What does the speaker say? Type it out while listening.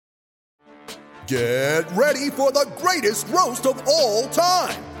Get ready for the greatest roast of all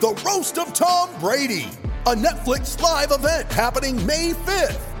time, the Roast of Tom Brady, a Netflix live event happening May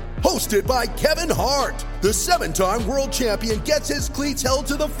 5th. Hosted by Kevin Hart, the 7-time world champion gets his cleats held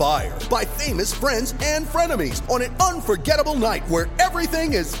to the fire by famous friends and frenemies on an unforgettable night where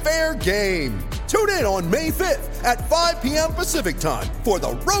everything is fair game. Tune in on May 5th at 5 p.m. Pacific time for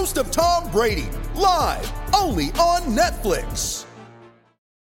the Roast of Tom Brady, live only on Netflix.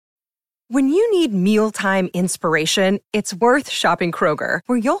 When you need mealtime inspiration, it's worth shopping Kroger,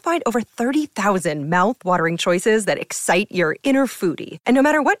 where you'll find over 30,000 mouth-watering choices that excite your inner foodie. And no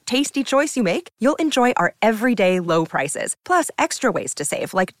matter what tasty choice you make, you'll enjoy our everyday low prices, plus extra ways to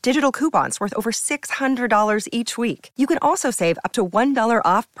save, like digital coupons worth over $600 each week. You can also save up to $1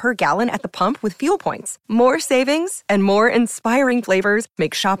 off per gallon at the pump with fuel points. More savings and more inspiring flavors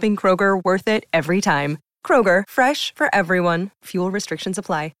make shopping Kroger worth it every time. Kroger, fresh for everyone. Fuel restrictions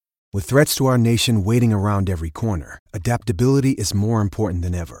apply. With threats to our nation waiting around every corner, adaptability is more important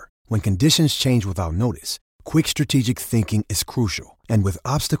than ever. When conditions change without notice, quick strategic thinking is crucial. And with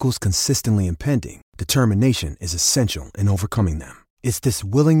obstacles consistently impending, determination is essential in overcoming them. It's this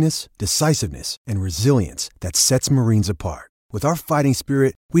willingness, decisiveness, and resilience that sets Marines apart. With our fighting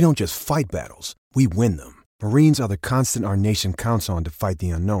spirit, we don't just fight battles, we win them. Marines are the constant our nation counts on to fight the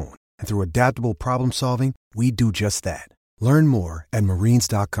unknown. And through adaptable problem solving, we do just that. Learn more at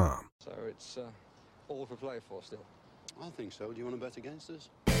marines.com. So it's all for play for still? I think so. Do you want to bet against us?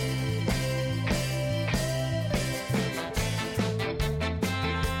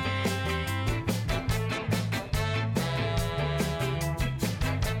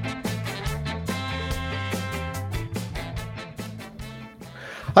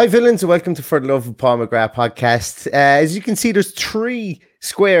 Hi, villains, and welcome to For the Love of Paul McGrath podcast. As you can see, there's 3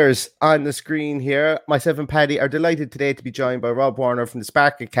 squares on the screen here. Myself and Paddy are delighted today to be joined by Rob Warner from the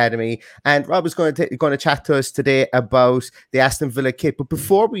Spark Academy, and Rob is going to chat to us today about the Aston Villa kit. But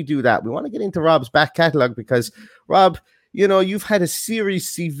before we do that, we want to get into Rob's back catalogue because, Rob, you know, you've had a series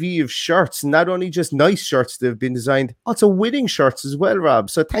CV of shirts, not only just nice shirts that have been designed, also winning shirts as well, Rob.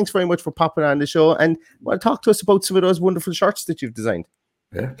 So thanks very much for popping on the show, and want to talk to us about some of those wonderful shirts that you've designed.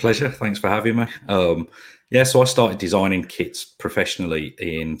 Yeah, pleasure. Thanks for having me. So I started designing kits professionally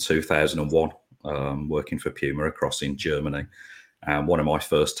in 2001, working for Puma across in Germany. And one of my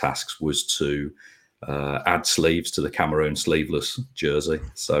first tasks was to add sleeves to the Cameroon sleeveless jersey.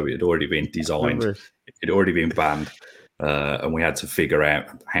 So it had already been designed, it had already been banned, and we had to figure out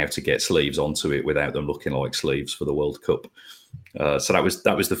how to get sleeves onto it without them looking like sleeves for the World Cup. So that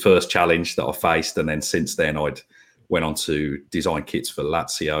was the first challenge that I faced. And then since then, I'd went on to design kits for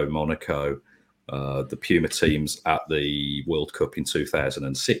Lazio, Monaco, the Puma teams at the World Cup in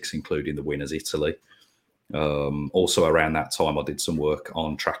 2006, including the winners Italy. Also around that time, I did some work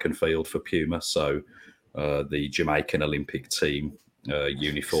on track and field for Puma. So the Jamaican Olympic team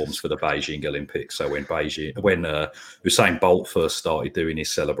uniforms for the Beijing Olympics. So when Usain Bolt first started doing his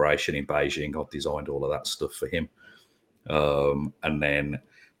celebration in Beijing, I designed all of that stuff for him. And then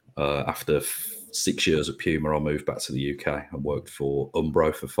after 6 years at Puma, I moved back to the UK and worked for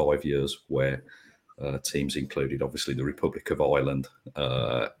Umbro for 5 years, where teams included obviously the Republic of Ireland,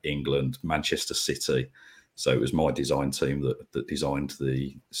 England, Manchester City. So it was my design team that designed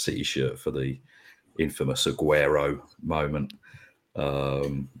the City shirt for the infamous Aguero moment.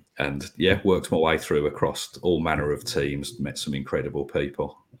 And worked my way through across all manner of teams, met some incredible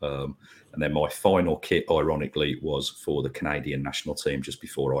people. And then my final kit, ironically, was for the Canadian national team just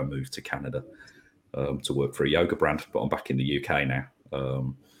before I moved to Canada to work for a yoga brand. But I'm back in the UK now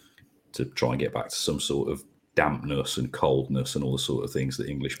to try and get back to some sort of dampness and coldness and all the sort of things that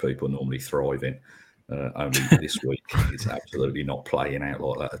English people normally thrive in. Only this week, it's absolutely not playing out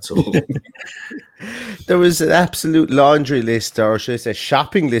like that at all. There was an absolute laundry list, or should I say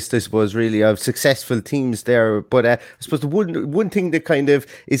shopping list, I suppose, really, of successful teams there. But I suppose the one thing that kind of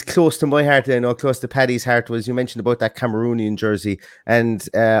is close to my heart, I know close to Paddy's heart, was you mentioned about that Cameroonian jersey. And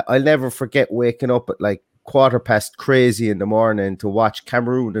I'll never forget waking up at like 3:15 crazy in the morning to watch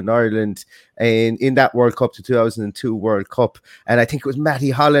Cameroon and Ireland in that World Cup, the 2002 World Cup. And I think it was Matty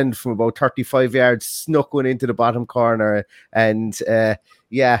Holland from about 35 yards snuck one into the bottom corner. And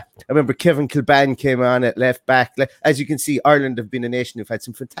I remember Kevin Kilban came on at left back. As you can see, Ireland have been a nation who've had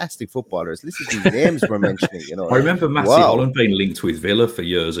some fantastic footballers. Listen to the names we're mentioning. You know, I remember Matty Holland being linked with Villa for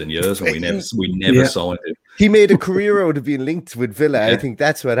years and years, and we never signed him. He made a career out of being linked with Villa. Yeah. I think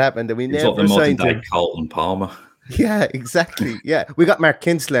that's what happened. And we never signed him. Carlton Palmer. Yeah, exactly. Yeah, we got Mark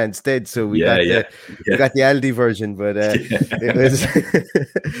Kinsella instead, so we got the Aldi version. But it was,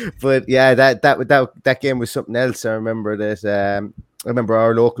 but yeah, that game was something else. I remember that. I remember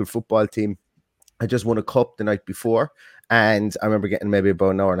our local football team I just won a cup the night before. And I remember getting maybe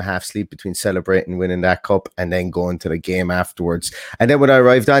about an hour and a half sleep between celebrating winning that cup and then going to the game afterwards. And then when I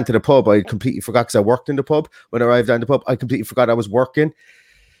arrived onto the pub, I completely forgot, because I worked in the pub. When I arrived on the pub, I completely forgot I was working.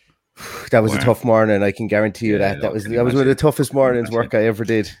 That was a tough morning. I can guarantee you that. That was one of the toughest mornings work I ever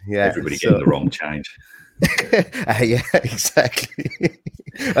did. Yeah, everybody getting the wrong change. Yeah, exactly.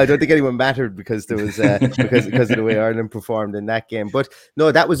 I don't think anyone mattered because there was because of the way Ireland performed in that game. But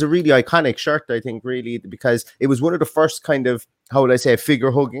no, that was a really iconic shirt, I think, really, because it was one of the first kind of, how would I say,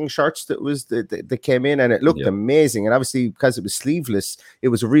 figure hugging shirts that came in, and it looked amazing. And obviously, because it was sleeveless, it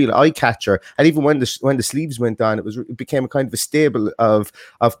was a real eye catcher. And even when the sleeves went on, it became a kind of a staple of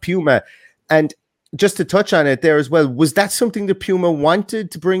Puma. And just to touch on it there as well, was that something that Puma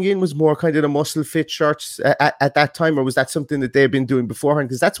wanted to bring in, was more kind of the muscle fit shirts at that time, or was that something that they've been doing beforehand?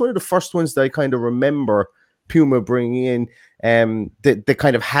 Because that's one of the first ones that I kind of remember Puma bringing in, that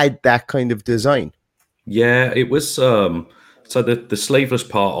kind of had that kind of design. Yeah, it was. So the sleeveless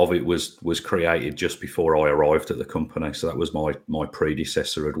part of it was created just before I arrived at the company. So that was my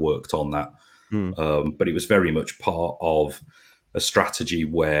predecessor had worked on that, but it was very much part of a strategy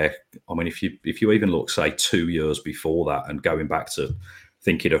where, I mean, if you even look, say, 2 years before that, and going back to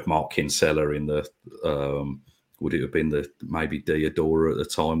thinking of Mark Kinsella in the would it have been maybe Diadora at the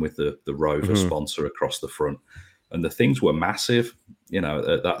time, with the Rover sponsor across the front, and the things were massive,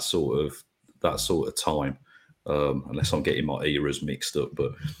 at that sort of time. Unless I'm getting my eras mixed up,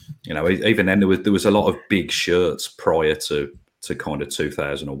 but even then there was a lot of big shirts prior to kind of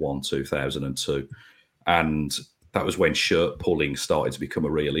 2001, 2002, and that was when shirt pulling started to become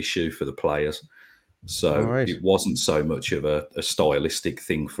a real issue for the players. So It wasn't so much of a stylistic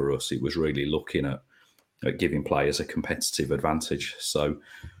thing for us. It was really looking at giving players a competitive advantage. So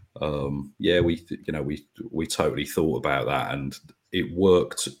we totally thought about that, and it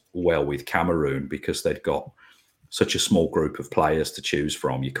worked well with Cameroon because they'd got such a small group of players to choose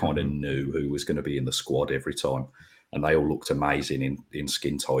from. You kind of knew who was going to be in the squad every time, and they all looked amazing in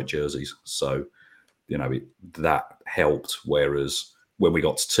skin tight jerseys. So that helped. Whereas when we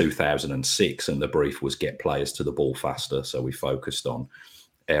got to 2006 and the brief was get players to the ball faster, so we focused on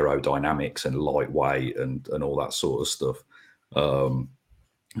aerodynamics and lightweight and all that sort of stuff.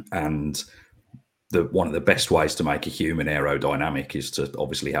 And one of the best ways to make a human aerodynamic is to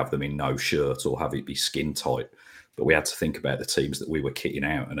obviously have them in no shirt or have it be skin tight. But we had to think about the teams that we were kitting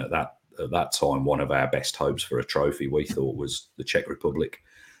out, and at that time, one of our best hopes for a trophy we thought was the Czech Republic.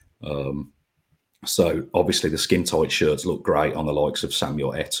 So obviously the skin tight shirts look great on the likes of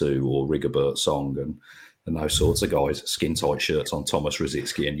Samuel Eto'o or Rigobert Song and those sorts of guys. Skin tight shirts on Thomas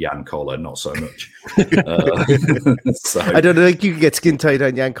Rosicky and Jan Koller, not so much. So I don't think you can get skin tight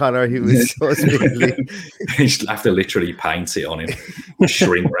on Jan Koller. He was so squiggly. You have to literally paint it on him,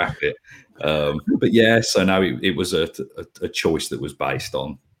 shrink wrap it. But yeah, so now it was a choice that was based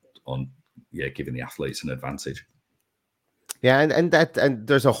on giving the athletes an advantage. Yeah, and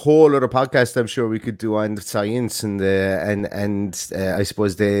there's a whole other podcast I'm sure we could do on science and I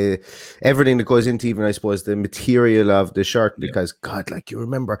suppose everything that goes into, even I suppose the material of the shirt, because God, like, you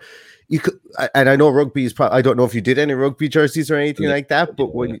remember, you could, and I know rugby is I don't know if you did any rugby jerseys or anything like that,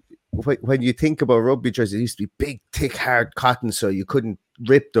 but when you think about rugby jerseys, it used to be big, thick, hard cotton, so you couldn't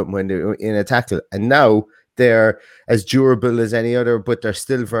rip them when they were in a tackle, and now they're as durable as any other, but they're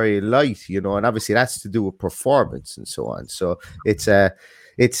still very light, and obviously that's to do with performance and so on. So what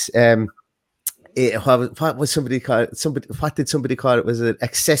was somebody call it? What did somebody call it? Was it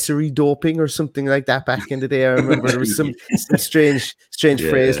accessory doping or something like that back in the day? I remember there was some strange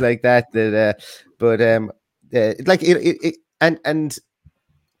phrase like that. And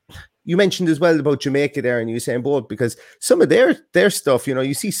you mentioned as well about Jamaica there and Usain Bolt, because some of their stuff,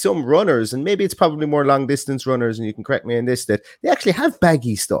 you see some runners, and maybe it's probably more long distance runners, and you can correct me on this, that they actually have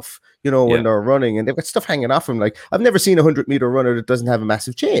baggy stuff, when they're running, and they've got stuff hanging off them. Like, I've never seen a 100-meter runner that doesn't have a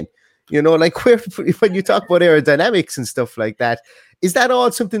massive chain. Like, when you talk about aerodynamics and stuff like that, is that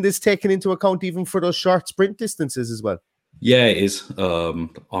all something that's taken into account even for those short sprint distances as well? Yeah, it is. I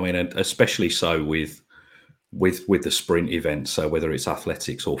mean, especially so with the sprint events. So whether it's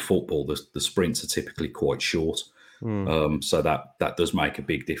athletics or football, the sprints are typically quite short. So that does make a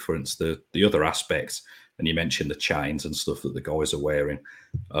big difference. The other aspects, and you mentioned the chains and stuff that the guys are wearing,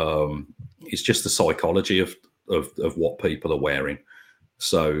 it's just the psychology of what people are wearing.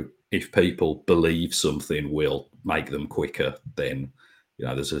 So if people believe something will make them quicker, then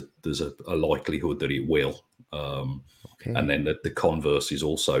there's a likelihood that it will. Okay. And then the converse is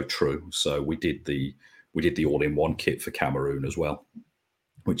also true. So we did the all-in-one kit for Cameroon as well,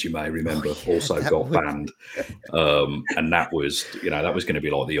 which you may remember, also got banned. And that was, that was going to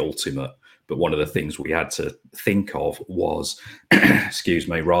be like the ultimate. But one of the things we had to think of was, excuse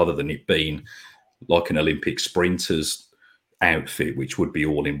me, rather than it being like an Olympic sprinters outfit, which would be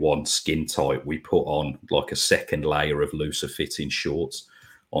all in one skin tight, we put on like a second layer of looser fitting shorts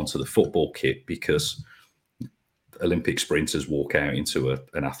onto the football kit, because Olympic sprinters walk out into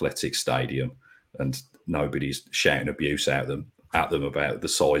an athletic stadium and nobody's shouting abuse at them about the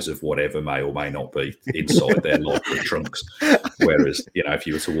size of whatever may or may not be inside their lycra trunks. Whereas, if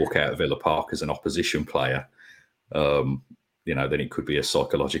you were to walk out of Villa Park as an opposition player, then it could be a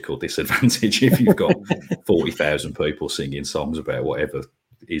psychological disadvantage if you've got 40,000 people singing songs about whatever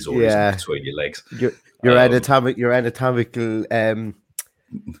is or isn't between your legs. Your anatomical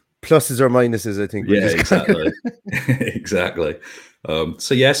pluses or minuses, I think. Yeah, exactly. Exactly.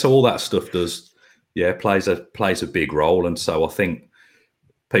 So all that stuff plays a big role. And so I think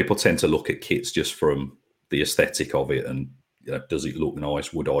people tend to look at kits just from the aesthetic of it and, does it look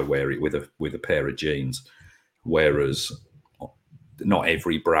nice? Would I wear it with a pair of jeans? Whereas not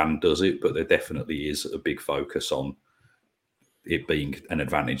every brand does it, but there definitely is a big focus on it being an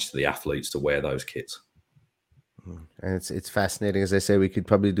advantage to the athletes to wear those kits. And it's fascinating. As I say, we could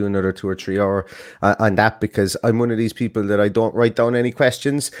probably do another 2 or 3 hour on that, because I'm one of these people that I don't write down any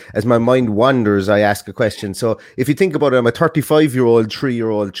questions. As my mind wanders, I ask a question. So if you think about it, I'm a 35-year-old,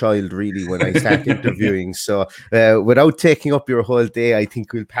 3-year-old child, really, when I start interviewing. So without taking up your whole day, I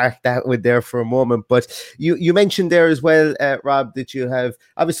think we'll park that one there for a moment. But you mentioned there as well, Rob, that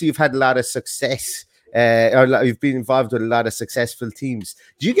you've had a lot of success, or you've been involved with a lot of successful teams.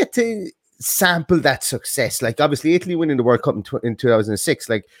 Do you get to sample that success? Like, obviously Italy winning the World Cup in 2006,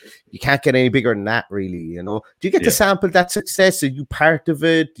 like, you can't get any bigger than that, really. Do you get to sample that success? Are you part of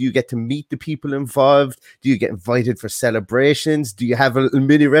it? Do you get to meet the people involved? Do you get invited for celebrations? Do you have a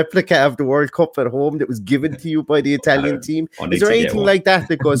mini replica of the World Cup at home that was given to you by the Italian team? Is there anything like that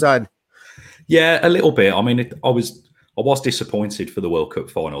goes on? Yeah, a little bit. I mean, I was disappointed for the World Cup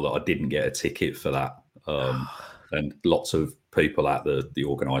final that I didn't get a ticket for that. And lots of people at the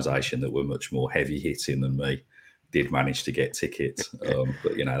organisation that were much more heavy hitting than me did manage to get tickets.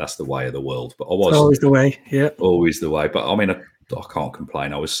 But that's the way of the world. But it's always the way, yeah, always the way. But I mean, I can't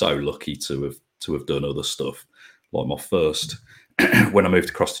complain. I was so lucky to have done other stuff. Like my first, when I moved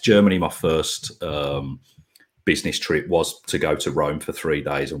across to Germany, my first business trip was to go to Rome for 3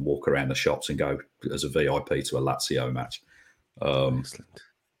 days and walk around the shops and go as a VIP to a Lazio match. Excellent.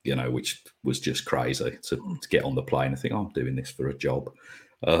 Which was just crazy to get on the plane and think, I'm doing this for a job.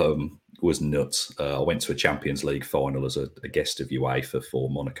 Was nuts. I went to a Champions League final as a guest of UEFA for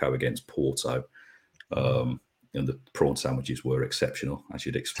Monaco against Porto. And the prawn sandwiches were exceptional, as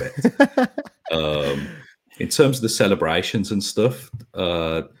you'd expect. In terms of the celebrations and stuff,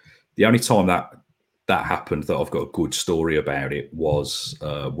 the only time that happened that I've got a good story about it was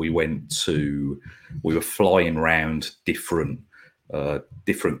we were flying around different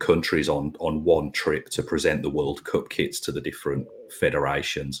countries on one trip to present the World Cup kits to the different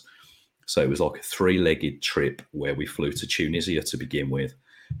federations. So it was like a 3-legged trip where we flew to Tunisia to begin with.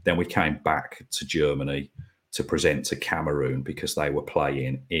 Then we came back to Germany to present to Cameroon because they were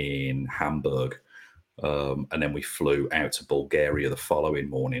playing in Hamburg. And then we flew out to Bulgaria the following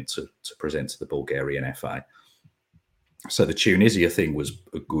morning to present to the Bulgarian FA. So the Tunisia thing was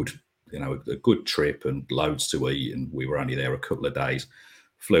a good trip and loads to eat, and we were only there a couple of days.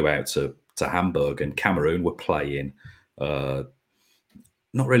 Flew out to Hamburg, and Cameroon were playing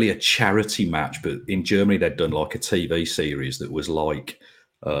not really a charity match, but in Germany they'd done like a TV series that was like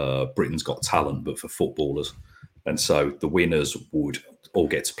Britain's Got Talent, but for footballers. And so the winners would all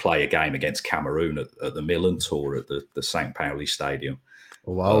get to play a game against Cameroon at the Milan Tour at the St. Pauli Stadium.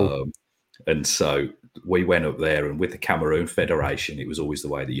 Wow. And so we went up there, and with the Cameroon Federation, it was always the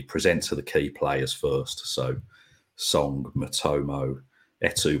way that you present to the key players first. So Song, Matomo,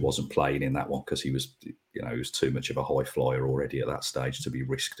 Etu wasn't playing in that one because he was too much of a high flyer already at that stage to be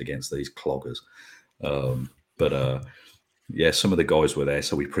risked against these cloggers. Some of the guys were there.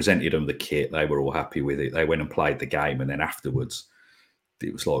 So we presented them the kit. They were all happy with it. They went and played the game. And then afterwards,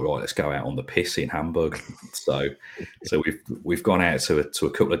 it was like, right, let's go out on the piss in Hamburg. So we've gone out to a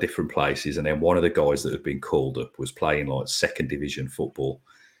couple of different places. And then one of the guys that had been called up was playing like second division football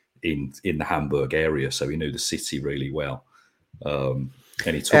in the Hamburg area. So he knew the city really well.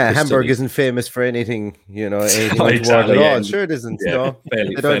 And he took Hamburg isn't famous for anything, anything untoward at all. Sure it isn't. Yeah,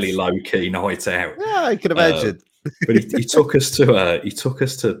 fairly low key night out. Yeah, I can imagine. But he took us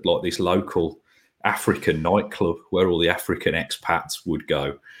to like this local African nightclub where all the African expats would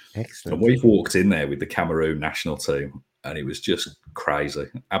go. Excellent. And we've walked in there with the Cameroon national team, and it was just crazy,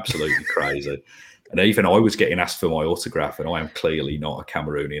 absolutely crazy. And even I was getting asked for my autograph, and I am clearly not a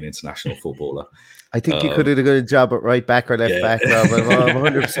Cameroonian international footballer. I think you could have done a good job at right back or left back, Rob. I'm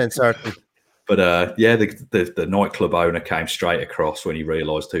 100% certain. But the nightclub owner came straight across when he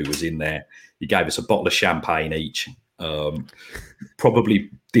realised who was in there. He gave us a bottle of champagne each. Probably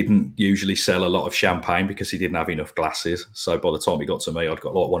didn't usually sell a lot of champagne because he didn't have enough glasses. So by the time he got to me, I'd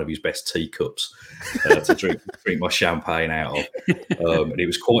got like one of his best teacups to drink my champagne out of. And it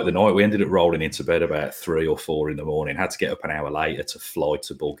was quite the night. We ended up rolling into bed about 3 or 4 in the morning. Had to get up an hour later to fly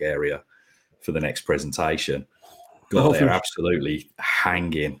to Bulgaria for the next presentation. Got there absolutely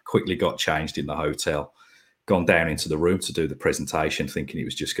hanging. Quickly got changed in the hotel. Gone down into the room to do the presentation, thinking it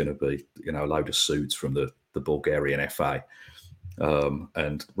was just going to be, a load of suits from the Bulgarian FA.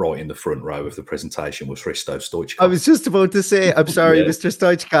 And right in the front row of the presentation was Hristo Stoichkov. I was just about to say, I'm sorry, Mr.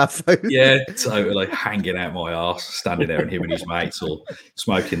 Stoichkov. Yeah, totally hanging out my arse, standing there, and him and his mates all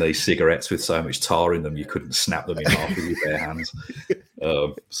smoking these cigarettes with so much tar in them you couldn't snap them in half with your bare hands.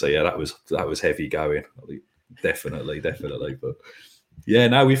 So yeah, that was heavy going. Definitely. But yeah,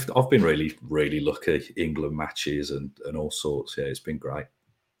 no, I've been really, really lucky. England matches and all sorts. Yeah, it's been great.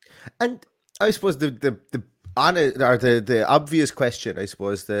 And I suppose the obvious question, I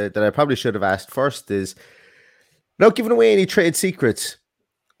suppose, that I probably should have asked first is, without giving away any trade secrets,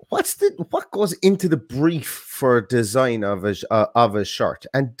 what goes into the brief for design of a shirt?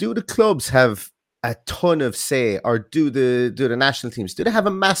 And do the clubs have a ton of say, or do the national teams, do they have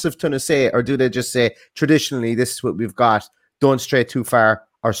a massive ton of say, or do they just say, traditionally, this is what we've got, don't stray too far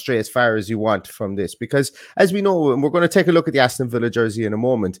or stray as far as you want from this? Because as we know, and we're going to take a look at the Aston Villa jersey in a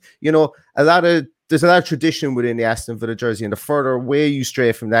moment, there's a lot of tradition within the Aston Villa jersey, and the further away you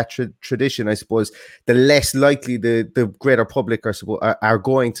stray from that tradition, I suppose, the less likely the greater public are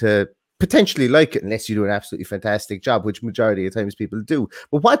going to potentially like it, unless you do an absolutely fantastic job, which majority of times people do.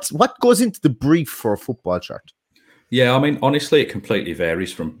 But what goes into the brief for a football shirt? Yeah, I mean, honestly, it completely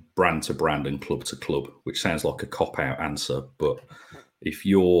varies from brand to brand and club to club, which sounds like a cop-out answer. But if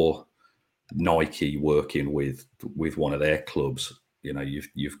you're Nike working with one of their clubs,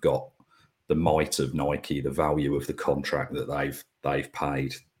 you've got the might of Nike, the value of the contract that they've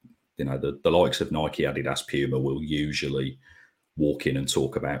paid. The likes of Nike, Adidas, Puma will usually walk in and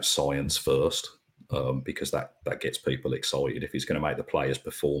talk about science first, because that gets people excited. If it's going to make the players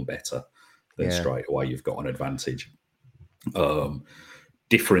perform better, then straight away you've got an advantage.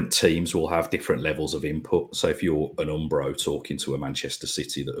 Different teams will have different levels of input. So if you're an Umbro talking to a Manchester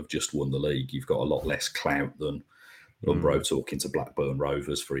City that have just won the league, you've got a lot less clout than Umbro talking to Blackburn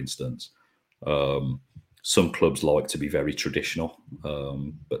Rovers, for instance. Some clubs like to be very traditional,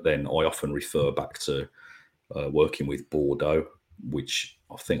 but then I often refer back to working with Bordeaux, which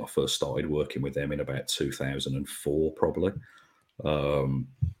I think I first started working with them in about 2004, probably.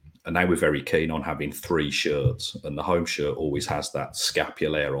 And they were very keen on having 3 shirts, and the home shirt always has that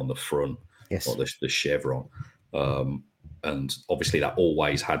scapulaire on the front, or the chevron. And obviously that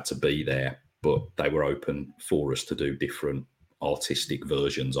always had to be there, but they were open for us to do different artistic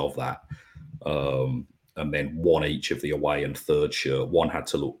versions of that. And then one each of the away and third shirt. One had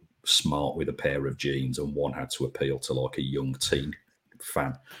to look smart with a pair of jeans, and one had to appeal to like a young teen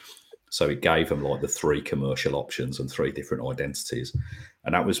fan. So it gave them like the 3 commercial options and 3 different identities.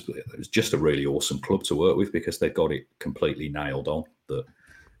 And it was just a really awesome club to work with, because they got it completely nailed on, that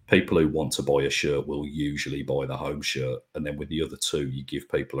people who want to buy a shirt will usually buy the home shirt. And then with the other 2, you give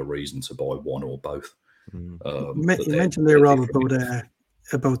people a reason to buy one or both. You mentioned there, Rob,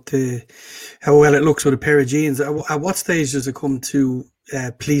 about how well it looks with a pair of jeans. At what stage does it come to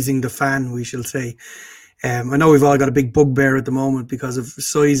pleasing the fan, we shall say? I know we've all got a big bugbear at the moment because of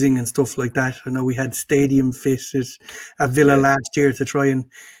sizing and stuff like that. I know we had Stadium Fit at Villa last year to try and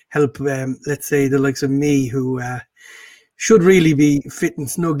help, let's say, the likes of me, who should really be fitting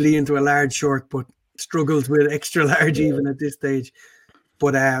snugly into a large short, but struggles with extra large even at this stage.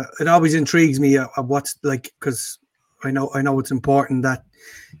 But it always intrigues me what's like, because I know it's important that,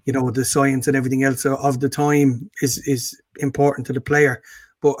 the science and everything else of the time is important to the player.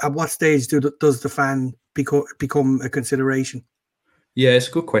 But at what stage does the fan become a consideration? Yeah, it's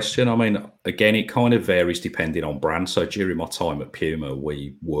a good question. I mean, again, it kind of varies depending on brand. So during my time at Puma,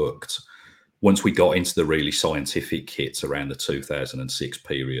 we worked, once we got into the really scientific kits around the 2006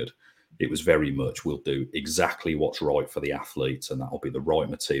 period, it was very much, we'll do exactly what's right for the athletes, and that'll be the right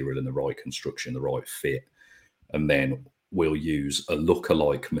material and the right construction, the right fit. And then we'll use a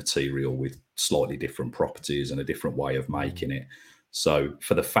look-alike material with slightly different properties and a different way of making it. So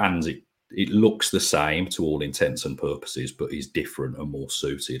for the fans, it looks the same to all intents and purposes, but is different and more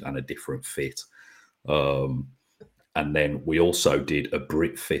suited and a different fit. And then we also did a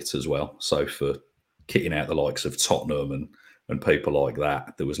Brit fit as well. So for kitting out the likes of Tottenham and people like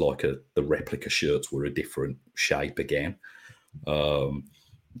that, there was like the replica shirts were a different shape again.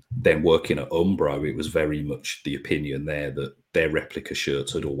 Then working at Umbro, it was very much the opinion there that their replica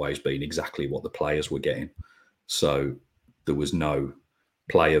shirts had always been exactly what the players were getting. So there was no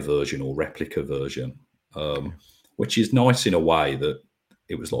player version or replica version, which is nice in a way that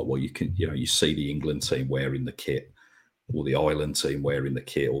it was like, well, you see the England team wearing the kit, or the Ireland team wearing the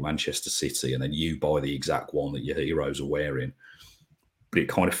kit, or Manchester City, and then you buy the exact one that your heroes are wearing. But it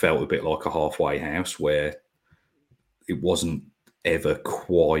kind of felt a bit like a halfway house where it wasn't ever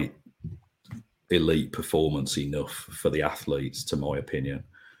quite elite performance enough for the athletes, to my opinion.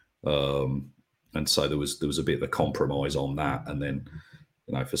 And so there was a bit of a compromise on that. And then,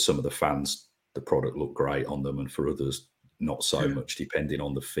 for some of the fans, the product looked great on them, and for others, not so much, depending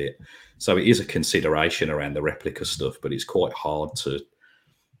on the fit. So it is a consideration around the replica stuff, but it's quite hard to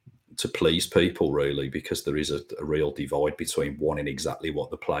please people, really, because there is a real divide between wanting exactly what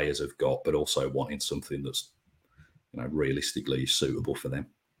the players have got, but also wanting something that's realistically suitable for them.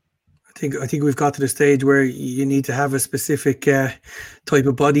 I think we've got to the stage where you need to have a specific type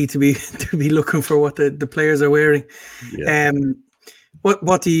of body to be looking for what the players are wearing. Yeah.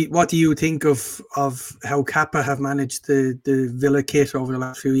 What do you think of how Kappa have managed the Villa kit over the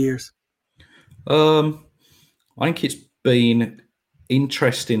last few years? I think it's been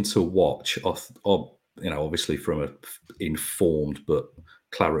interesting to watch. Obviously from an informed but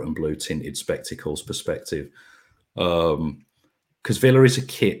claret and blue tinted spectacles perspective, because Villa is a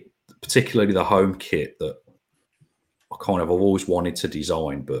kit, particularly the home kit, that I've always wanted to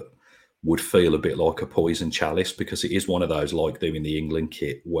design, but would feel a bit like a poison chalice, because it is one of those, like doing the England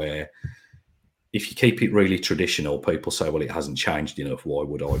kit, where if you keep it really traditional, people say, well, it hasn't changed enough, why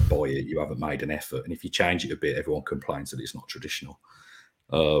would I buy it? You haven't made an effort. And if you change it a bit, everyone complains that it's not traditional.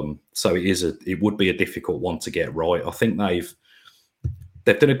 So it would be a difficult one to get right. I think they've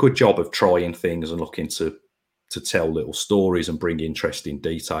done a good job of trying things and looking to tell little stories and bring interesting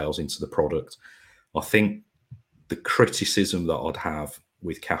details into the product. I think the criticism that I'd have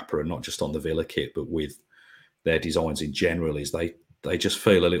with Kappa, and not just on the Villa kit, but with their designs in general, is they just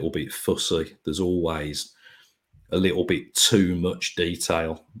feel a little bit fussy. There's always a little bit too much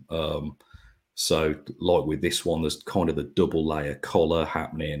detail. So like with this one, there's kind of the double layer collar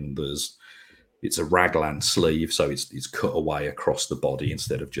happening. It's a raglan sleeve, so it's cut away across the body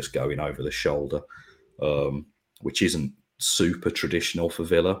instead of just going over the shoulder, which isn't super traditional for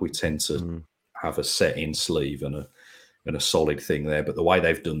Villa. We tend to have a set-in sleeve and a solid thing there. But the way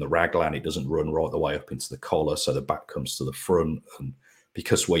they've done the raglan, it doesn't run right the way up into the collar, so the back comes to the front. And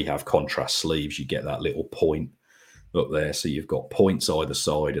because we have contrast sleeves, you get that little point up there. So you've got points either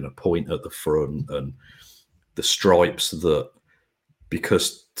side and a point at the front, and the stripes that,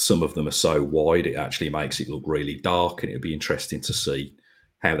 because some of them are so wide, it actually makes it look really dark. And it'll be interesting to see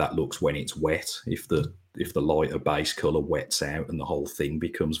how that looks when it's wet, if the lighter base colour wets out and the whole thing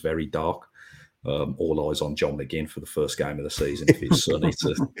becomes very dark. All eyes on John McGinn for the first game of the season if it's sunny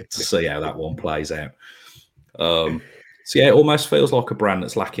to see how that one plays out. So yeah, it almost feels like a brand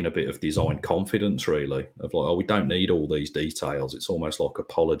that's lacking a bit of design confidence, really, of like, oh, we don't need all these details. It's almost like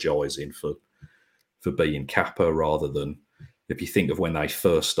apologising for being Kappa, rather than, if you think of when they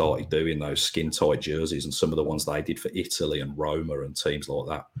first started doing those skin-tight jerseys and some of the ones they did for Italy and Roma and teams like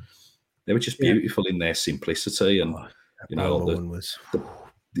that, they were just beautiful in their simplicity. And I suppose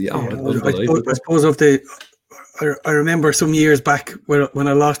I remember some years back when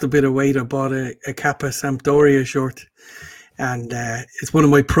I lost a bit of weight, I bought a Kappa Sampdoria shirt, and it's one of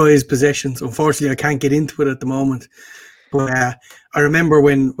my prized possessions. Unfortunately, I can't get into it at the moment, but I remember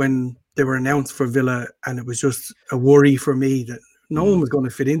when they were announced for Villa, and it was just a worry for me that no one was going to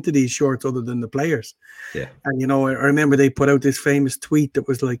fit into these shorts other than the players. Yeah. And I remember they put out this famous tweet that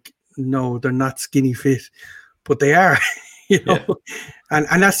was like, no, they're not skinny fit, but they are. Yeah.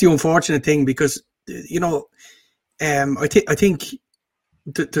 And that's the unfortunate thing, because I think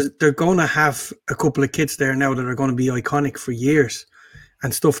they're going to have a couple of kits there now that are going to be iconic for years,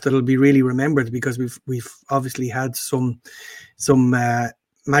 and stuff that'll be really remembered, because we've obviously had some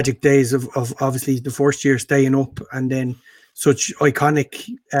magic days of obviously the first year staying up, and then such iconic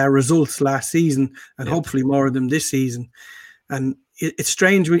results last season, and hopefully more of them this season. And it's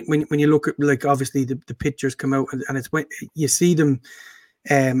strange when you look at, like, obviously the pictures come out, and it's when you see them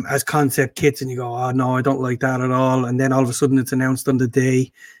as concept kits and you go, oh no, I don't like that at all. And then all of a sudden it's announced on the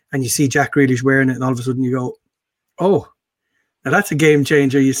day and you see Jack Grealish wearing it, and all of a sudden you go, oh, now that's a game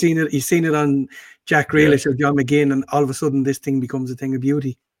changer. You've seen it on Jack Grealish or John McGinn, and all of a sudden this thing becomes a thing of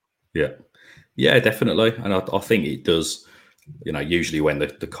beauty. Yeah. Yeah, definitely. And I think it does, usually when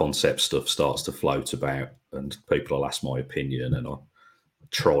the concept stuff starts to float about and people will ask my opinion, and I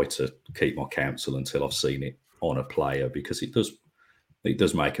try to keep my counsel until I've seen it on a player, because it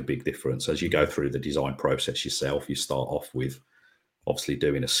does make a big difference. As you go through the design process yourself, you start off with obviously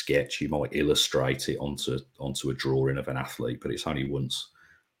doing a sketch. You might illustrate it onto a drawing of an athlete, but it's only once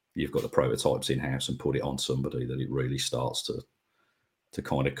you've got the prototypes in-house and put it on somebody that it really starts to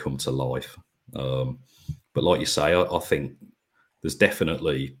kind of come to life. But like you say, I think there's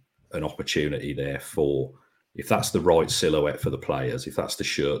definitely an opportunity there for, if that's the right silhouette for the players, if that's the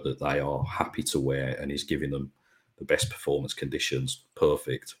shirt that they are happy to wear and is giving them the best performance conditions,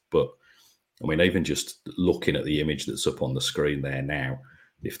 perfect. But I mean, even just looking at the image that's up on the screen there now,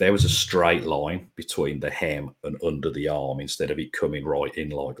 if there was a straight line between the hem and under the arm, instead of it coming right in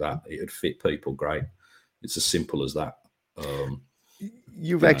like that, it would fit people great. It's as simple as that.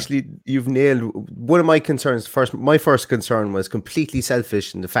 You've nailed one of my concerns. My first concern was completely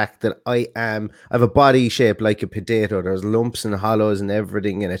selfish in the fact that I have a body shape like a potato. There's lumps and hollows and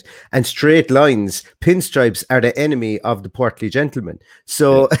everything in it, and straight lines, pinstripes are the enemy of the portly gentleman.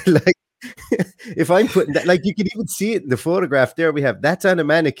 So like, if I'm putting that, like, you can even see it in the photograph there we have, that's on a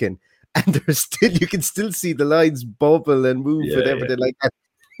mannequin, and you can still see the lines bubble and move and everything like that.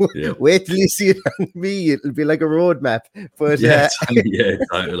 Yeah. Wait till you see it on me; it'll be like a roadmap. But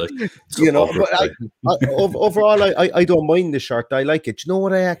totally. But overall, I don't mind the shirt. I like it. You know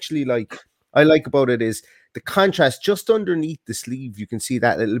what I actually like? I like about it is the contrast just underneath the sleeve. You can see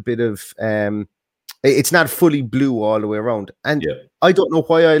that little bit of it's not fully blue all the way around, and I don't know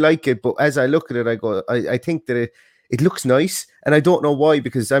why I like it. But as I look at it, I go, I think that it looks nice, and I don't know why,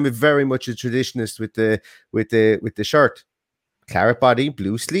 because I'm very much a traditionalist with the shirt. Claret body,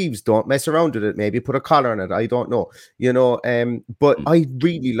 blue sleeves, don't mess around with it, maybe put a collar on it, I don't know, but I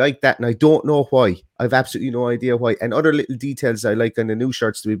really like that, and I don't know why. I've absolutely no idea why. And other little details I like on the new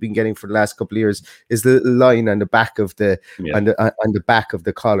shirts that we've been getting for the last couple of years is the little line on the back of the on the back of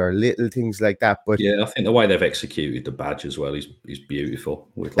the collar, little things like that. But I think the way they've executed the badge as well is beautiful.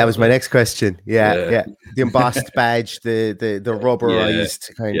 That was my next question. The embossed badge, the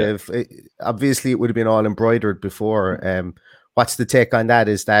rubberized kind of. Obviously, it would have been all embroidered before. What's the take on that?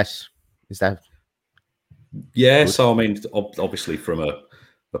 Is that? Yeah, so I mean, obviously from a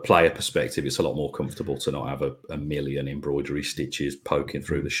player perspective, it's a lot more comfortable to not have a million embroidery stitches poking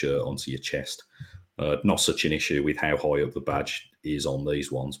through the shirt onto your chest. Not such an issue with how high up the badge is on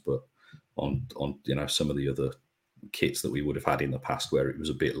these ones, but on some of the other kits that we would have had in the past where it was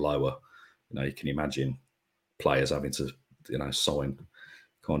a bit lower, you can imagine players having to sign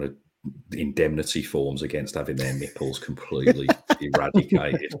kind of indemnity forms against having their nipples completely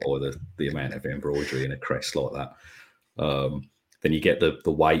eradicated by the amount of embroidery in a crest like that. Then you get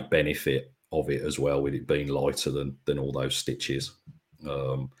the weight benefit of it as well, with it being lighter than all those stitches.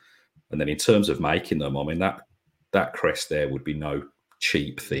 And then in terms of making them, I mean, that crest there would be no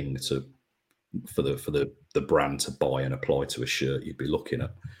cheap thing for the brand to buy and apply to a shirt. You'd be looking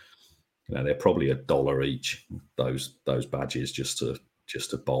at, they're probably $1 each, those badges, just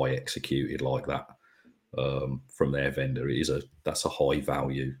to buy executed like that from their vendor. That's a high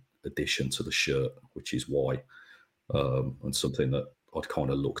value addition to the shirt, which is why, and something that I'd kind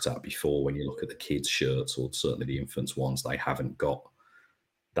of looked at before. When you look at the kids' shirts, or certainly the infants ones, they haven't got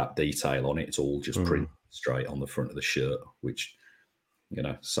that detail on it. It's all just printed straight on the front of the shirt, which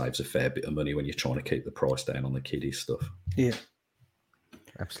saves a fair bit of money when you're trying to keep the price down on the kiddie stuff. Yeah,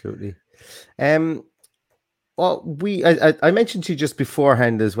 absolutely. Well, I mentioned to you just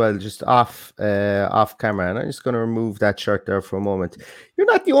beforehand as well, just off camera, and I'm just going to remove that shirt there for a moment. You're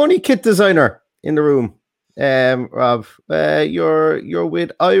not the only kit designer in the room, Rob. You're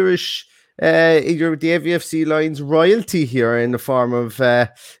with Irish. You're with the AVFC Lions royalty here in the form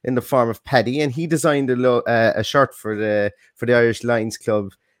of Paddy, and he designed a shirt for the Irish Lions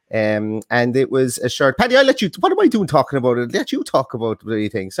Club. And it was a shirt. Paddy, I'll let you. What am I doing talking about it? Let you talk about the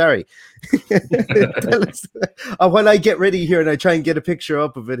thing. Sorry. While I get ready here and I try and get a picture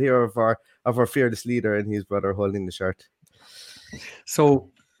up of it here of our fearless leader and his brother holding the shirt. So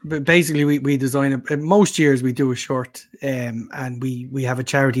basically, we design most years we do a shirt, and we have a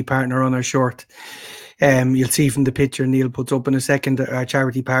charity partner on our shirt. You'll see from the picture Neil puts up in a second. Our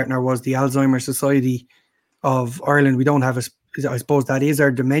charity partner was the Alzheimer's Society of Ireland. We don't have I suppose that is our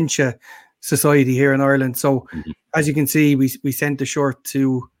dementia society here in Ireland. So as you can see, we sent the shirt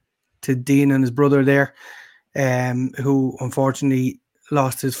to Dean and his brother there, who unfortunately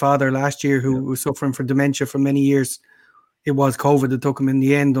lost his father last year, who was suffering from dementia for many years. it was COVID that took him in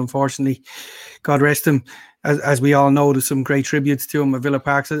the end, unfortunately. God rest him. As we all know, there's some great tributes to him at Villa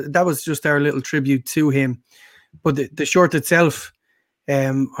Park. So that was just our little tribute to him. But the shirt itself,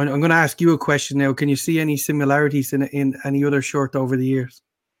 I'm going to ask you a question now. Can you see any similarities in any other shirt over the years?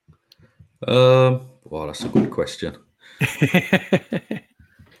 Well, that's a good question.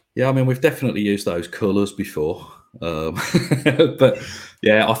 Yeah, I mean, we've definitely used those colours before. But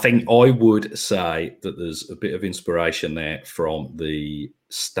yeah, I think I would say that there's a bit of inspiration there from the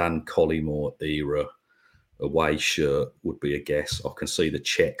Stan Collymore era away shirt would be a guess. I can see the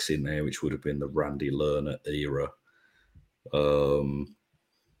checks in there, which would have been the Randy Lerner era.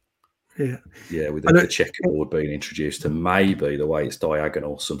 Yeah, with the checkerboard being introduced, and maybe the way it's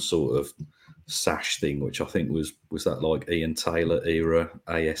diagonal, some sort of sash thing, which I think was that like Ian Taylor era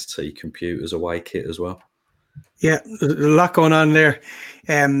AST Computers away kit as well. Yeah, a lot going on there.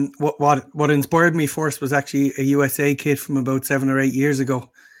 What inspired me first was actually a USA kit from about 7 or 8 years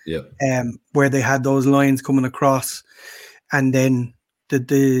ago. Yeah. Where they had those lines coming across, and then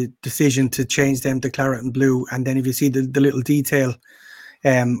the decision to change them to claret and blue. And then if you see the little detail,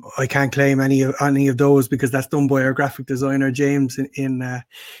 I can't claim any of those because that's done by our graphic designer James in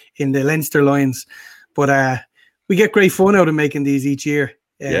the Leinster lines. But we get great fun out of making these each year.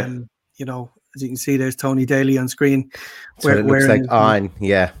 You know, as you can see, there's Tony Daly on screen. What it looks like on,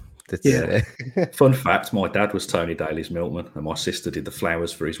 yeah. Fun fact, my dad was Tony Daly's milkman and my sister did the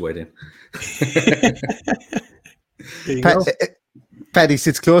flowers for his wedding. Paddy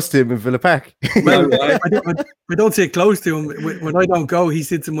sits close to him in Villa Park. Well, I don't sit close to him. When I don't go, he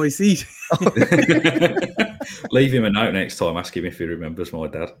sits in my seat. Leave him a note next time. Ask him if he remembers my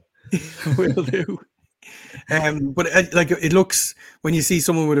dad. Will do. But it looks, when you see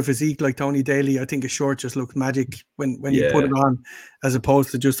someone with a physique like Tony Daly, I think a short just looks magic when you put it on, as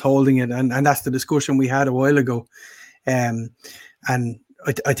opposed to just holding it. And that's the discussion we had a while ago. And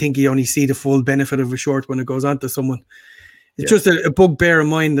I think you only see the full benefit of a short when it goes on to someone. It's just a bugbear of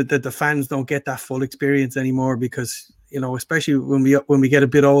mine that the fans don't get that full experience anymore because, you know, especially when we get a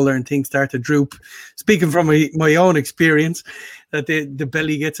bit older and things start to droop. Speaking from my own experience, that the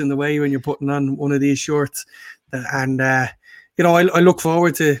belly gets in the way when you're putting on one of these shorts. And, you know, I look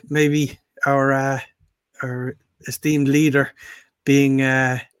forward to maybe our esteemed leader being,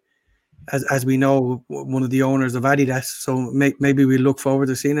 as we know, one of the owners of Adidas. So maybe we look forward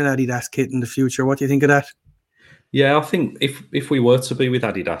to seeing an Adidas kit in the future. What do you think of that? Yeah, I think if we were to be with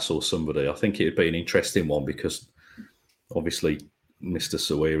Adidas or somebody, I think it would be an interesting one because obviously Mr.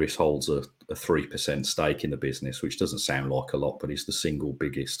 Sawiris holds a 3% stake in the business, which doesn't sound like a lot, but he's the single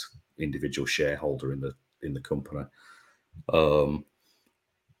biggest individual shareholder in the company.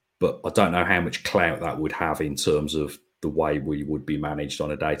 But I don't know how much clout that would have in terms of the way we would be managed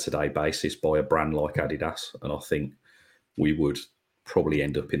on a day-to-day basis by a brand like Adidas. And I think we would probably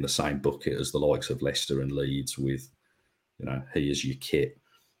end up in the same bucket as the likes of Leicester and Leeds with, you know, here's your kit.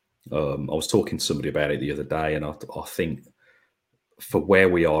 I was talking to somebody about it the other day, and I think for where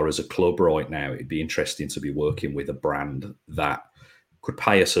we are as a club right now, it'd be interesting to be working with a brand that could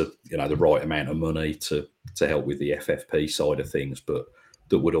pay us the right amount of money to help with the FFP side of things, but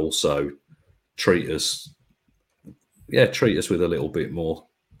that would also treat us with a little bit more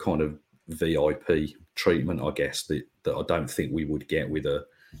kind of VIP treatment, I guess, that I don't think we would get with a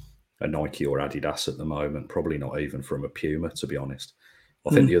Nike or Adidas at the moment, probably not even from a Puma, to be honest.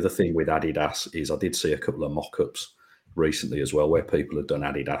 I think the other thing with Adidas is I did see a couple of mock-ups recently as well where people had done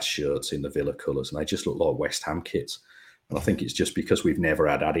Adidas shirts in the Villa colours and they just look like West Ham kits. And I think it's just because we've never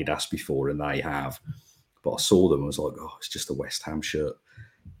had Adidas before and they have. But I saw them and was like, oh, it's just a West Ham shirt.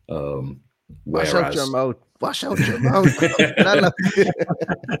 Wash out your mouth. Wash out your mouth.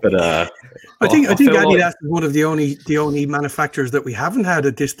 But I think Adidas is one of the only manufacturers that we haven't had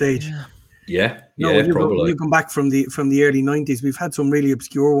at this stage. Yeah, probably. You come back from the early 90s, we've had some really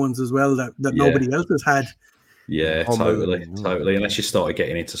obscure ones as well that nobody else has had. Yeah, totally. Unless you started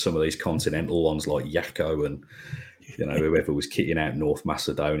getting into some of these continental ones like Yako and whoever was kitting out North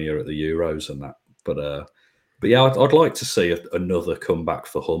Macedonia at the Euros and that. But yeah, I'd like to see another comeback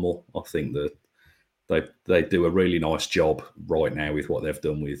for Hummel. I think that they do a really nice job right now with what they've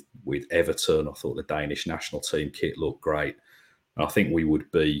done with Everton. I thought the Danish national team kit looked great. And I think we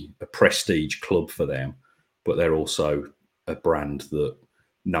would be a prestige club for them, but they're also a brand that,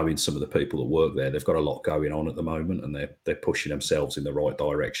 knowing some of the people that work there, they've got a lot going on at the moment and they're pushing themselves in the right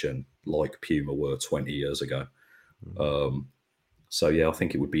direction like Puma were 20 years ago. So yeah, I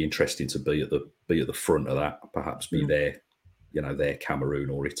think it would be interesting to be at the front of that, perhaps be their Cameroon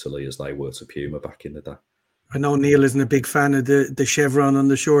or Italy as they were to Puma back in the day. I know Neil isn't a big fan of the chevron on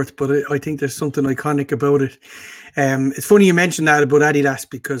the short, but I think there's something iconic about it. It's funny you mentioned that about Adidas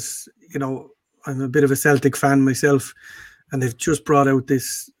because, you know, I'm a bit of a Celtic fan myself, and they've just brought out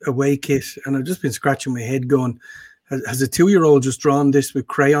this away kit, and I've just been scratching my head going, has a 2-year-old just drawn this with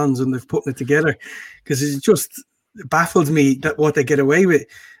crayons and they've put it together? Because it just baffles me that what they get away with.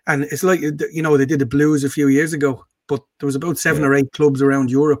 And it's like, you know, they did the Blues a few years ago, but there was about 7 or 8 clubs around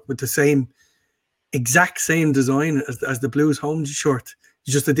Europe with the exact same design as the Blues home shirt,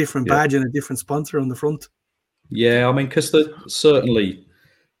 just a different badge and a different sponsor on the front. Yeah, I mean, because certainly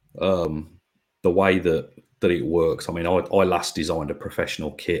the way that it works. I mean, I last designed a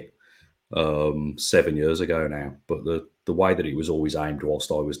professional kit 7 years ago now, but the way that it was always aimed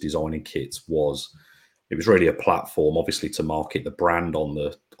whilst I was designing kits was it was really a platform, obviously, to market the brand on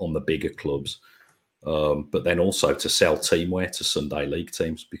the bigger clubs, but then also to sell teamwear to Sunday League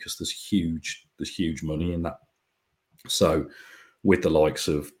teams because there's huge money in that. So with the likes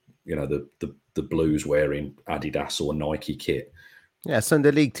of, you know, the Blues wearing Adidas or Nike kit,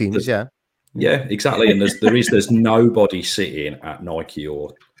 Sunday League teams, yeah, exactly. And there's nobody sitting at Nike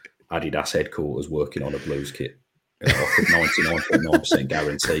or Adidas headquarters working on a Blues kit. You know, I could 99.9%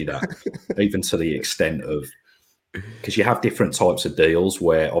 guarantee that, even to the extent of, because you have different types of deals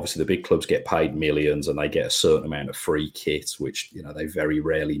where obviously the big clubs get paid millions and they get a certain amount of free kit, which, you know, they very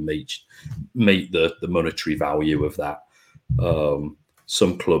rarely meet the monetary value of that.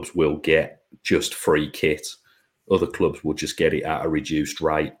 Some clubs will get just free kit. Other clubs will just get it at a reduced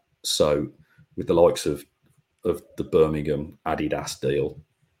rate. So with the likes of the Birmingham Adidas deal,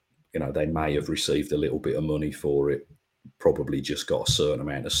 you know, they may have received a little bit of money for it, probably just got a certain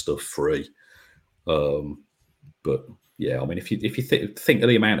amount of stuff free. But yeah, I mean, if you think of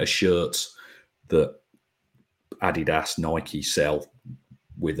the amount of shirts that Adidas, Nike sell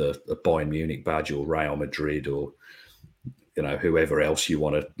with a Bayern Munich badge or Real Madrid or, you know, whoever else you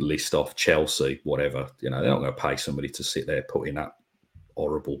want to list off, Chelsea, whatever, you know, they're not going to pay somebody to sit there putting that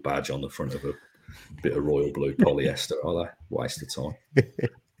horrible badge on the front of a bit of royal blue polyester, are they? Waste of time.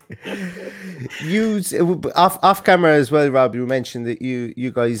 Use off camera as well, Rob. You mentioned that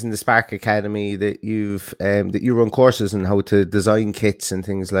you guys in the Spark Academy that you run courses on how to design kits and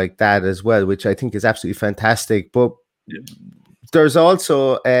things like that as well, which I think is absolutely fantastic. But there's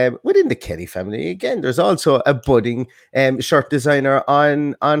also within the Kelly family, again, there's also a budding shirt designer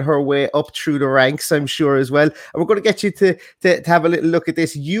on her way up through the ranks, I'm sure, as well. And we're going to get you to have a little look at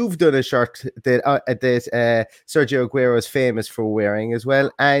this. You've done a shirt that Sergio Aguero is famous for wearing as well,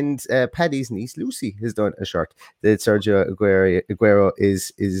 and Paddy's niece Lucy has done a shirt that Sergio Aguero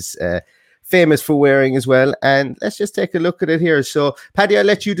is famous for wearing as well. And let's just take a look at it here. So, Paddy, I'll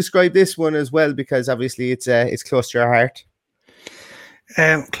let you describe this one as well, because obviously it's close to your heart.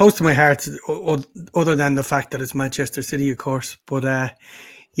 Close to my heart, other than the fact that it's Manchester City, of course. But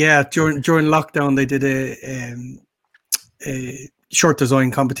during lockdown, they did a short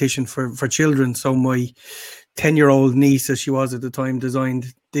design competition for children. So my 10-year-old niece, as she was at the time,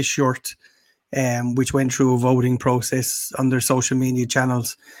 designed this shirt, which went through a voting process on their social media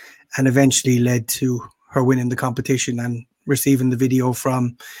channels, and eventually led to her winning the competition and receiving the video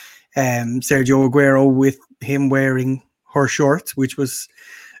from Sergio Aguero with him wearing her short, which was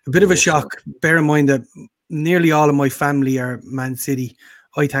a bit of a shock. Bear in mind that nearly all of my family are Man City.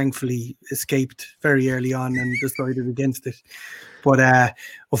 I thankfully escaped very early on and decided against it. But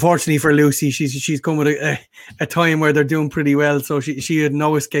unfortunately for Lucy, she's come with a time where they're doing pretty well, so she had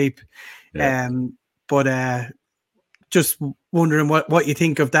no escape. Yeah. But just wondering what you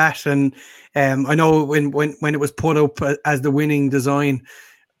think of that. And I know when it was put up as the winning design,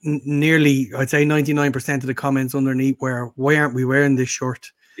 nearly, I'd say 99% of the comments underneath were, why aren't we wearing this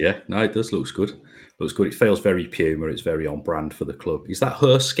shirt? Yeah, no, it does look good. Looks good. It feels very Puma. It's very on brand for the club. Is that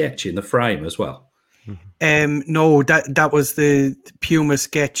her sketch in the frame as well? No, that was the Puma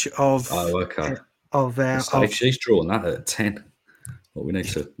sketch of. Oh, okay. If she's drawn that at 10, well, we need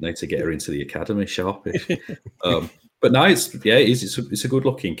to get her into the academy sharpish. But no, it's a good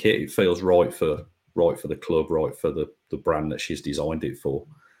looking kit. It feels right for the club, right for the brand that she's designed it for.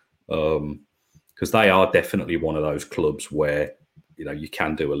 Because they are definitely one of those clubs where, you know, you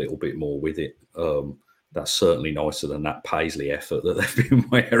can do a little bit more with it. That's certainly nicer than that Paisley effort that they've been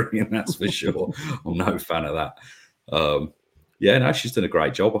wearing, and that's for sure. I'm no fan of that. No, she's done a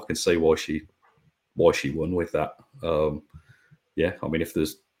great job. I can see why she won with that. I mean, if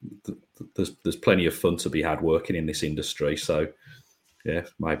there's plenty of fun to be had working in this industry, so yeah,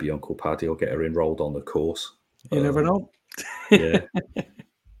 maybe Uncle Paddy will get her enrolled on the course. You never know. Yeah.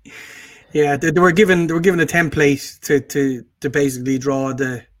 Yeah, they were given a template to basically draw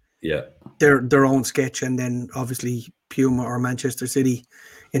the their own sketch, and then obviously Puma or Manchester City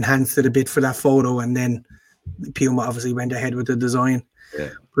enhanced it a bit for that photo, and then Puma obviously went ahead with the design. Yeah.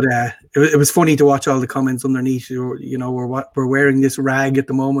 But it was funny to watch all the comments underneath. We're wearing this rag at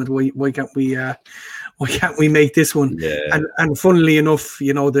the moment. Why can't we make this one? Yeah. And funnily enough,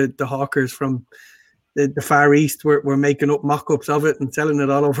 the hawkers from the Far East were making up mock-ups of it and selling it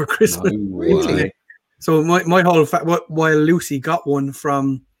all over Christmas. No, really? So my whole while Lucy got one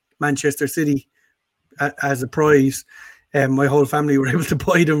from Manchester City as a prize, my whole family were able to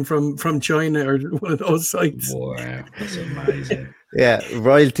buy them from China or one of those sites. Wow, that's amazing. Yeah,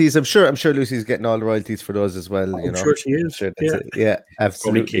 royalties. I'm sure Lucy's getting all the royalties for those as well. I'm sure she is. Sure absolutely.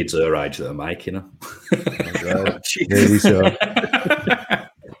 Probably kids her age that are making them. Maybe so.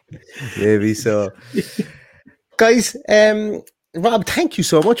 Maybe so. Guys, Rob, thank you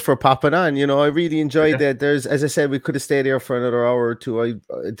so much for popping on. I really enjoyed it. There's, as I said, we could have stayed here for another hour or two.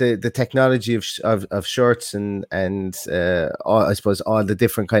 The technology of shirts and I suppose all the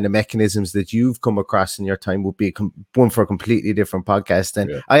different kind of mechanisms that you've come across in your time would be one for a completely different podcast.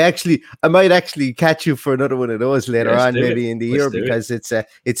 And I might actually catch you for another one of those later on, maybe in the year, because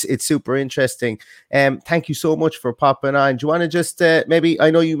it's super interesting. Thank you so much for popping on. Do you want to just maybe, I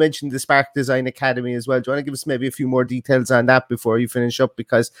know you mentioned the Spark Design Academy as well. Do you want to give us maybe a few more details on that before you finish up?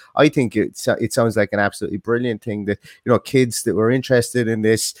 Because I think it sounds like an absolutely brilliant thing that kids that were interested in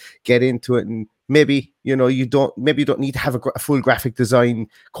this get into it, and maybe you don't need to have a full graphic design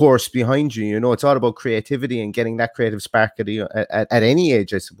course behind you. It's all about creativity and getting that creative spark at any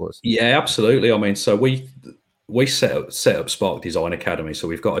age, I suppose. Yeah, absolutely. I mean, so we set up Spark Design Academy. So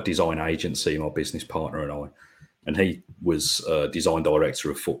we've got a design agency, my business partner and I, and he was design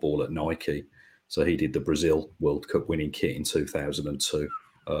director of football at Nike. So he did the Brazil World Cup winning kit in 2002.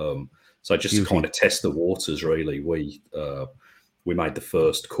 So just to kind of test the waters, really, we made the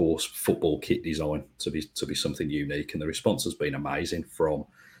first course football kit design to be something unique, and the response has been amazing from,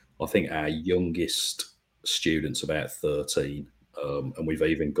 I think, our youngest students, about 13, and we've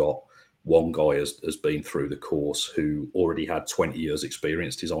even got one guy has been through the course who already had 20 years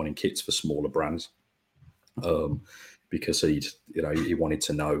experience designing kits for smaller brands, because he wanted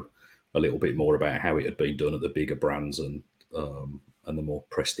to know a little bit more about how it had been done at the bigger brands and the more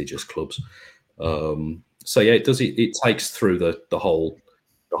prestigious clubs. So yeah, it takes through the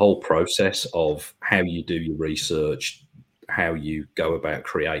whole process of how you do your research, how you go about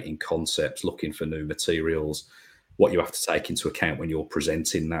creating concepts, looking for new materials, what you have to take into account when you're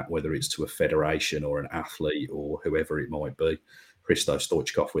presenting that, whether it's to a federation or an athlete or whoever it might be. Hristo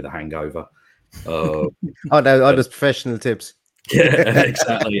Stoichkov with a hangover. Those professional tips. Yeah,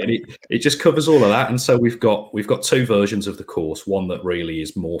 exactly. And it just covers all of that. And so we've got two versions of the course. One that really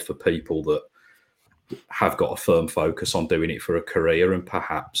is more for people that have got a firm focus on doing it for a career, and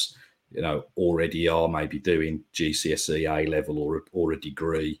perhaps already are maybe doing GCSE, A level, or a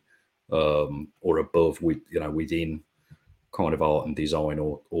degree or above within kind of art and design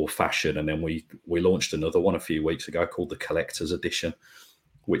or fashion. And then we launched another one a few weeks ago called the Collector's Edition,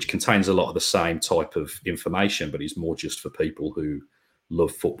 which contains a lot of the same type of information, but is more just for people who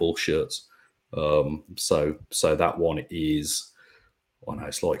love football shirts. So that one is, I know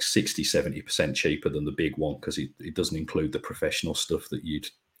it's like 60-70% cheaper than the big one, because it doesn't include the professional stuff that you'd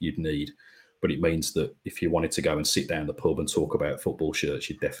need. But it means that if you wanted to go and sit down the pub and talk about football shirts,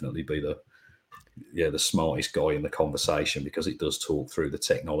 you'd definitely be the smartest guy in the conversation, because it does talk through the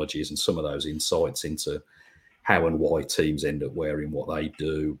technologies and some of those insights into how and why teams end up wearing what they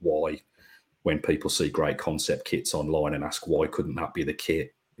do, why when people see great concept kits online and ask why couldn't that be the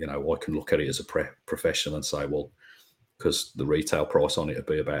kit, I can look at it as a professional and say, well, because the retail price on it would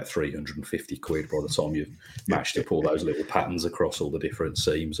be about 350 quid by the time you've matched up all those little patterns across all the different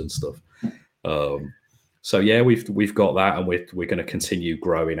seams and stuff. So yeah, we've got that, and we're going to continue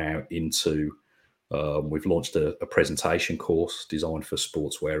growing out into. We've launched a presentation course designed for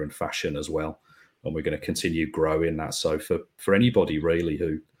sportswear and fashion as well. And we're going to continue growing that. So for anybody really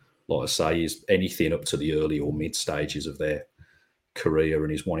who, like I say, is anything up to the early or mid stages of their career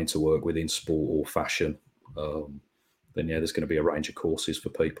and is wanting to work within sport or fashion, then yeah, there's going to be a range of courses for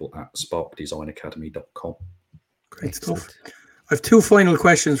people at sparkdesignacademy.com. Great stuff. I have two final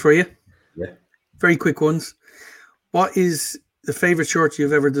questions for you. Yeah. Very quick ones. What is the favourite shirt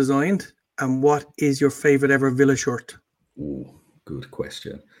you've ever designed, and what is your favourite ever Villa shirt? Ooh, good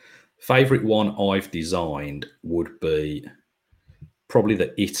question. Favourite one I've designed would be probably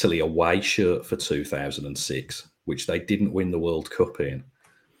the Italy away shirt for 2006, which they didn't win the World Cup in,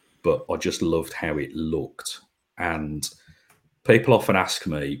 but I just loved how it looked. And people often ask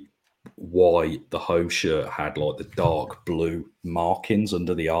me, why the home shirt had like the dark blue markings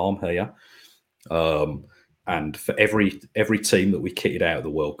under the arm here. And for every team that we kitted out of the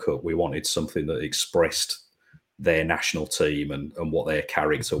World Cup, we wanted something that expressed their national team and what their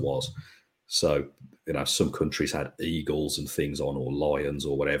character was. So, some countries had eagles and things on, or lions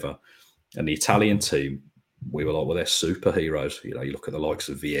or whatever. And the Italian team, we were like, well, they're superheroes. You look at the likes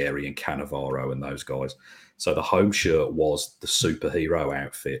of Vieri and Cannavaro and those guys. So the home shirt was the superhero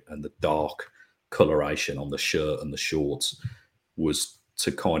outfit, and the dark coloration on the shirt and the shorts was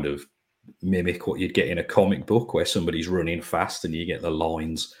to kind of mimic what you'd get in a comic book where somebody's running fast and you get the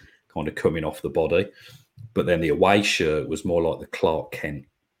lines kind of coming off the body. But then the away shirt was more like the Clark Kent,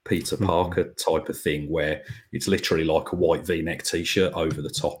 Peter Parker type of thing, where it's literally like a white V-neck T-shirt over the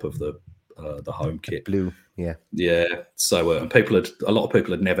top of the home kit. Blue, yeah. So, and a lot of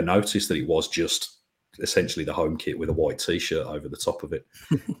people had never noticed that it was just essentially the home kit with a white T-shirt over the top of it.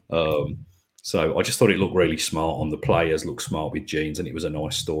 So I just thought it looked really smart on the players, looked smart with jeans, and it was a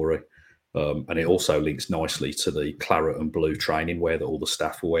nice story. And it also links nicely to the claret and blue training wear that all the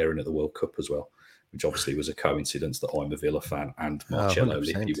staff were wearing at the World Cup as well, which obviously was a coincidence that I'm a Villa fan and Marcello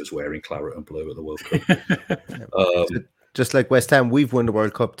Lippi was wearing claret and blue at the World Cup. Just like West Ham, we've won the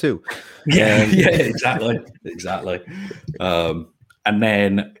World Cup too. Exactly. And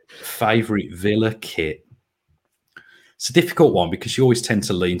then favourite Villa kit. It's a difficult one because you always tend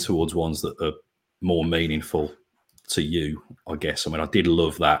to lean towards ones that are more meaningful to you, I guess. I mean, I did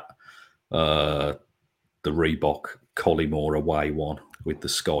love that the Reebok Collymore away one with the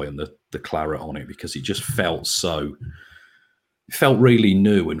sky and the claret on it, because it just felt really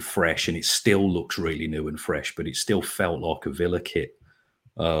new and fresh, and it still looks really new and fresh, but it still felt like a Villa kit.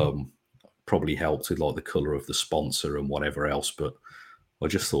 Probably helped with like the colour of the sponsor and whatever else, but I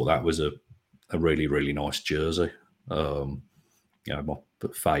just thought that was a really, really nice jersey. My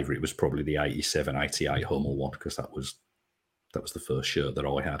favourite was probably the 87-88 Hummel one, because that was the first shirt that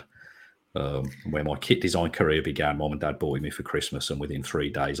I had. When my kit design career began, Mum and Dad bought it me for Christmas, and within 3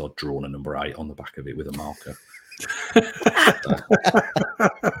 days I'd drawn a number 8 on the back of it with a marker.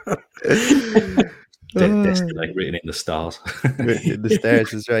 Destiny written in the stars. Written in the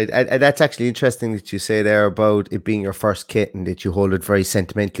stars is right. And that's actually interesting that you say there about it being your first kit and that you hold it very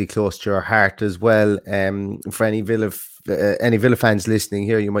sentimentally close to your heart as well. For any Villa fans listening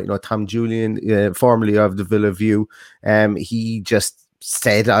here, you might know Tom Julian, formerly of the Villa View. He just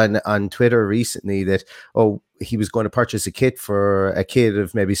said on Twitter recently that he was going to purchase a kit for a kid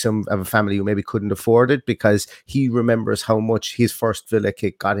of maybe some of a family who maybe couldn't afford it, because he remembers how much his first Villa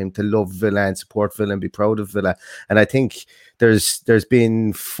kit got him to love Villa and support Villa and be proud of Villa. And I think there's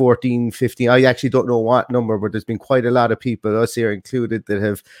been 14, 15, I actually don't know what number, but there's been quite a lot of people, us here included,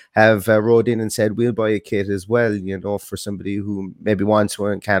 that have wrote in and said we'll buy a kit as well, for somebody who maybe wants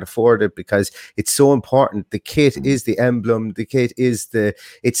one and can't afford it, because it's so important. The kit is the emblem, the kit is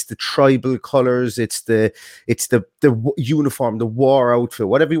it's the tribal colors, it's the uniform, the war outfit,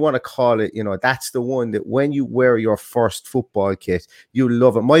 whatever you want to call it. That's the one that when you wear your first football kit, you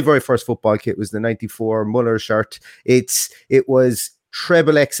love it. My very first football kit was the 94 Muller shirt. It was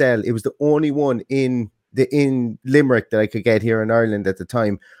treble XL. It was the only one in Limerick that I could get here in Ireland at the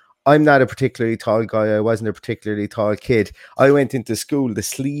time. I'm not a particularly tall guy. I wasn't a particularly tall kid. I went into school, the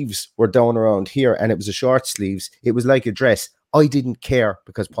sleeves were down around here, and it was a short sleeves. It was like a dress. I didn't care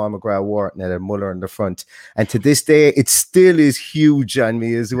because Paul McGrath wore it and had a Muller in the front. And to this day, it still is huge on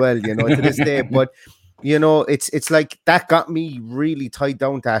me as well, to this day. But, it's like that got me really tied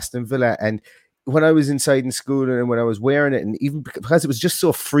down to Aston Villa. And when I was inside in school and when I was wearing it, and even because it was just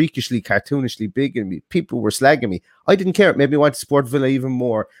so freakishly, cartoonishly big, and people were slagging me, I didn't care. It made me want to support Villa even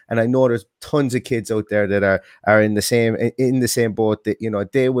more. And I know there's tons of kids out there that are in the same boat, that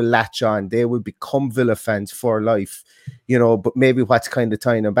they will latch on, they will become Villa fans for life. But maybe what's kind of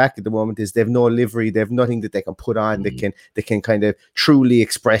tying them back at the moment is they have no livery, they have nothing that they can put on that can kind of truly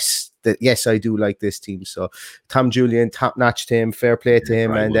express that, yes, I do like this team. So Tom Julian, top notch to him, fair play to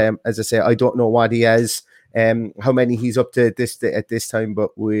him. And as I say, I don't know what he has, how many he's up to at this time,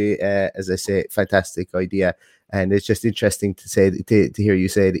 but we, as I say, fantastic idea. And it's just interesting to hear you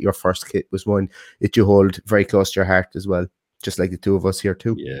say that your first kit was one that you hold very close to your heart as well, just like the two of us here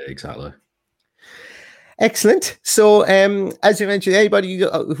too. Yeah, exactly. Excellent. So, as you mentioned,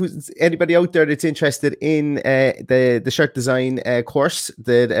 anybody out there that's interested in the shirt design course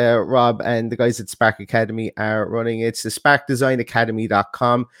that Rob and the guys at Spark Academy are running, it's the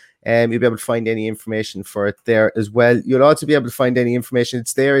sparkdesignacademy.com. You'll be able to find any information for it there as well. You'll also be able to find any information.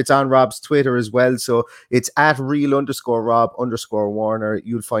 It's there. It's on Rob's Twitter as well. So it's at real_Rob_Warner.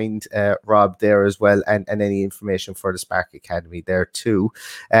 You'll find Rob there as well, and any information for the Spark Academy there too.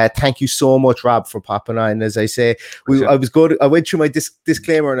 Thank you so much, Rob, for popping on. As I say, I went through my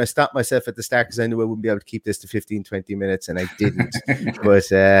disclaimer and I stopped myself at the start because I knew I wouldn't be able to keep this to 15-20 minutes, and I didn't. But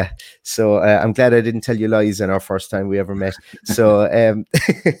so I'm glad I didn't tell you lies on our first time we ever met. So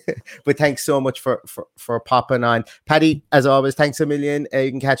but thanks so much for popping on. Paddy, as always, thanks a million. You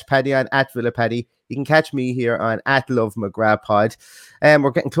can catch Paddy on @VillaPaddy. You can catch me here on @LoveMcGrathPod.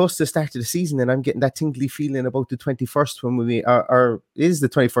 We're getting close to the start of the season, and I'm getting that tingly feeling about the 21st when we are. Is the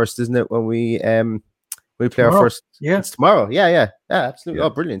 21st, isn't it? When we play our first. Yeah, it's tomorrow. Yeah, absolutely. Yeah.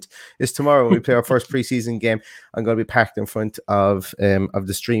 Oh, brilliant! It's tomorrow when we play our first preseason game. I'm going to be parked in front of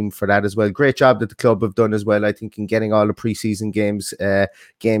the stream for that as well. Great job that the club have done as well, I think, in getting all the preseason games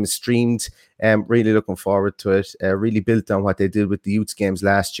streamed. Really looking forward to it. Really built on what they did with the youth games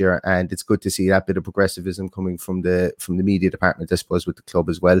last year, and it's good to see that bit of progressivism coming from the media department, I suppose, with the club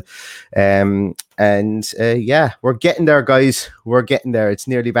as well. Yeah, we're getting there, guys. We're getting there. It's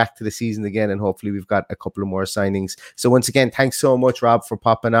nearly back to the season again, and hopefully we've got a couple of more signings. So once again, thanks so much, Rob, for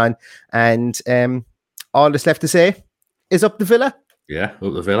popping on. And all that's left to say is up the Villa. Yeah,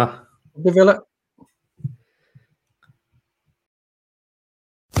 up the Villa. Up the Villa.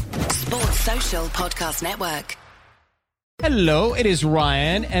 Sports Social Podcast Network. Hello, it is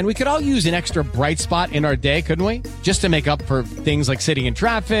Ryan, and we could all use an extra bright spot in our day, couldn't we? Just to make up for things like sitting in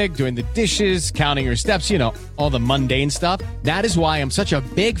traffic, doing the dishes, counting your steps, all the mundane stuff. That is why I'm such a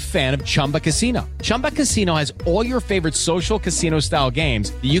big fan of Chumba Casino. Chumba Casino has all your favorite social casino-style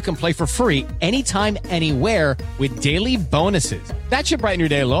games that you can play for free anytime, anywhere with daily bonuses. That should brighten your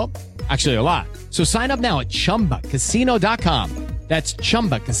day a little. Actually, a lot. So sign up now at ChumbaCasino.com. That's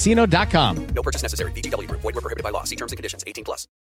ChumbaCasino.com. No purchase necessary. VGW Group. Void where prohibited by law. See terms and conditions. 18+.